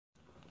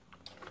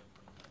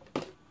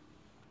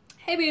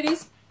Hey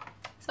beauties,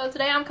 so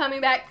today I'm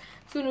coming back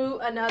to do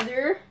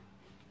another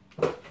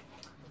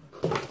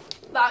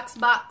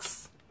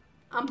box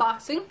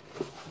unboxing.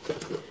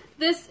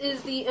 This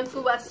is the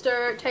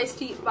Influester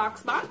Tasty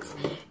box,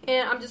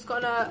 and I'm just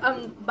gonna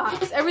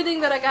unbox everything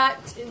that I got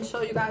and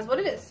show you guys what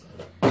it is.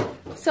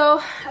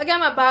 So I got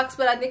my box,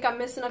 but I think I'm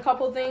missing a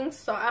couple things,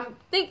 so I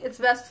think it's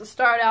best to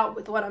start out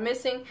with what I'm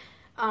missing.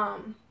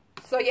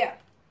 So yeah,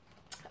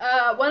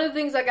 one of the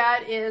things I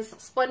got is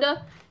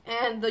Splenda,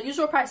 and the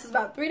usual price is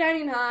about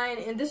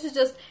 $3.99, and this is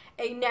just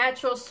a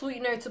natural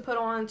sweetener to put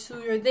on to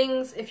your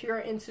things. If you're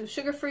into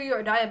sugar-free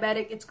or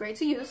diabetic, it's great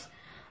to use.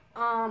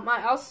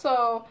 I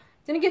also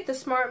didn't get the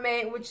Smart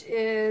Made, which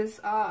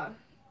is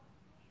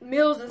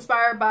meals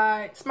inspired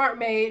by Smart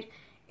Made,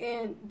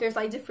 and there's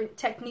like different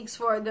techniques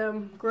for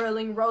them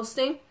grilling,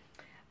 roasting.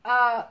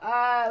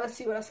 Let's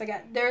see what else I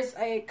got. There's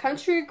a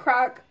Country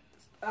Crock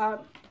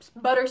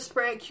butter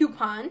spread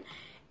coupon,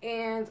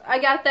 and I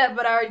got that,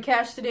 but I already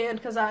cashed it in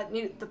because I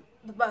needed the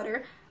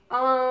butter.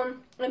 And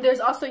there's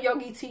also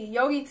Yogi tea.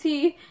 Yogi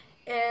tea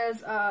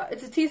is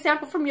it's a tea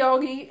sample from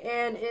Yogi,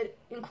 and it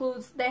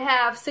includes, they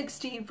have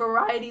 60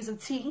 varieties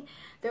of tea.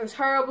 There's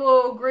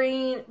herbal,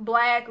 green,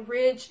 black,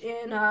 rich,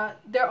 and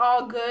they're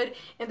all good,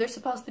 and they're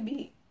supposed to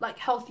be like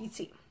healthy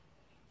tea.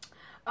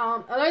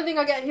 Another thing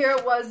I got here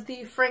was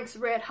the Frank's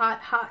Red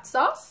Hot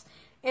sauce,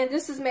 and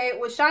this is made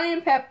with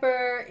cayenne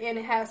pepper, and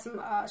it has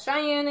some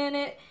cayenne in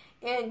it,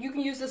 and you can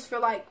use this for,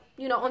 like,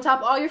 you know, on top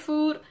of all your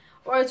food,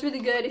 or it's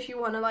really good if you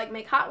want to like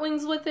make hot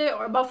wings with it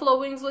or buffalo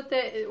wings with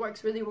it. It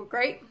works really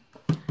great.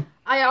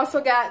 I also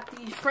got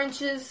the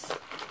French's,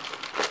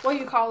 what do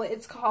you call it?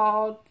 It's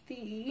called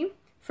the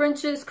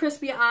French's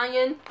Crispy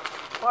Onion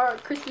or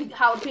Crispy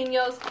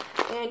Jalapenos,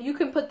 and you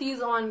can put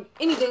these on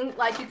anything.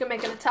 Like, you can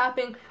make it a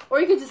topping, or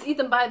you can just eat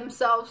them by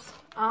themselves.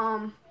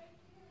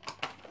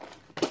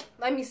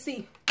 Let me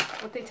see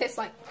what they taste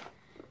like.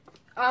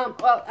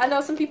 Well, I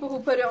know some people who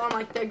put it on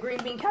like their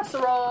green bean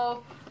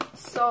casserole,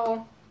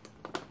 so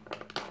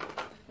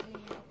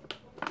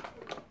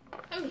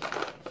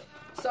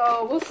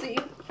we'll see.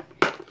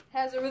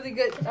 Has a really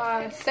good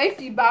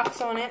safety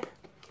box on it.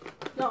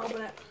 Don't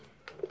open it.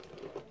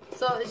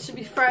 So it should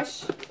be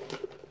fresh.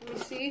 Let me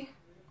see.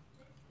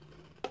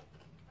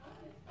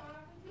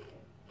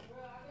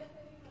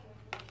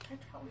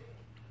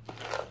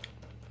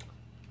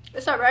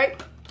 It's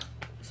alright.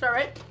 It's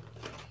alright.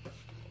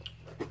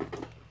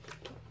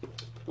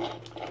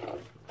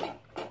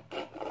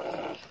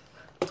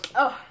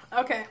 Oh,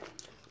 okay.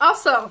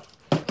 Also,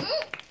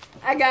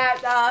 I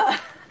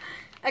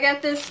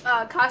got this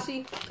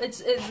Kashi.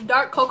 It's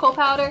dark cocoa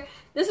powder.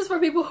 This is for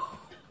people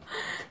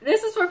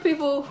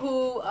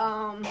who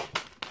are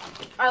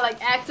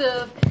like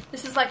active.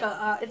 This is like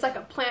it's like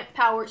a plant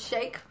powered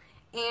shake,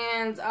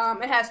 and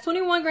it has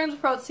 21 grams of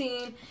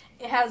protein.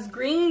 It has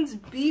greens,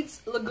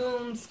 beets,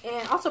 legumes,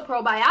 and also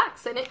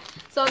probiotics in it.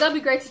 So that'll be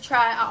great to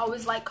try. I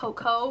always like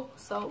cocoa,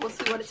 so we'll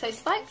see what it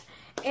tastes like.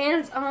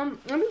 And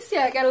let me see.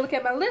 I gotta look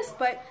at my list,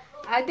 but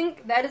I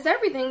think that is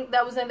everything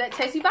that was in that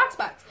Tasty box.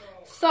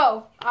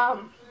 So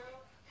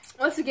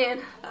once again,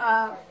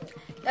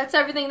 that's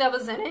everything that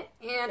was in it,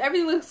 and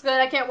everything looks good.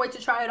 I can't wait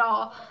to try it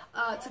all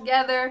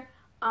together.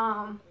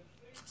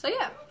 So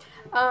yeah,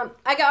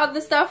 I got all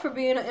this stuff for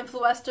being an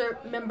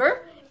Influester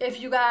member. If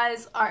you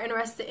guys are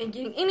interested in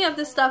getting any of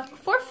this stuff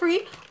for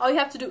free, all you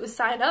have to do is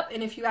sign up.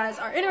 And if you guys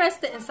are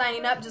interested in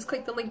signing up, just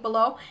click the link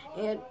below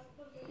and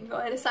go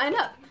ahead and sign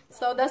up.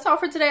 So that's all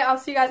for today. I'll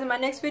see you guys in my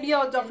next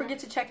video. Don't forget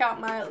to check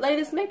out my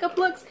latest makeup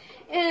looks,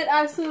 and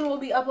I soon will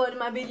be uploading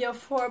my video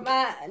for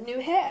my new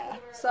hair.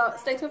 So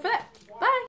stay tuned for that. Bye!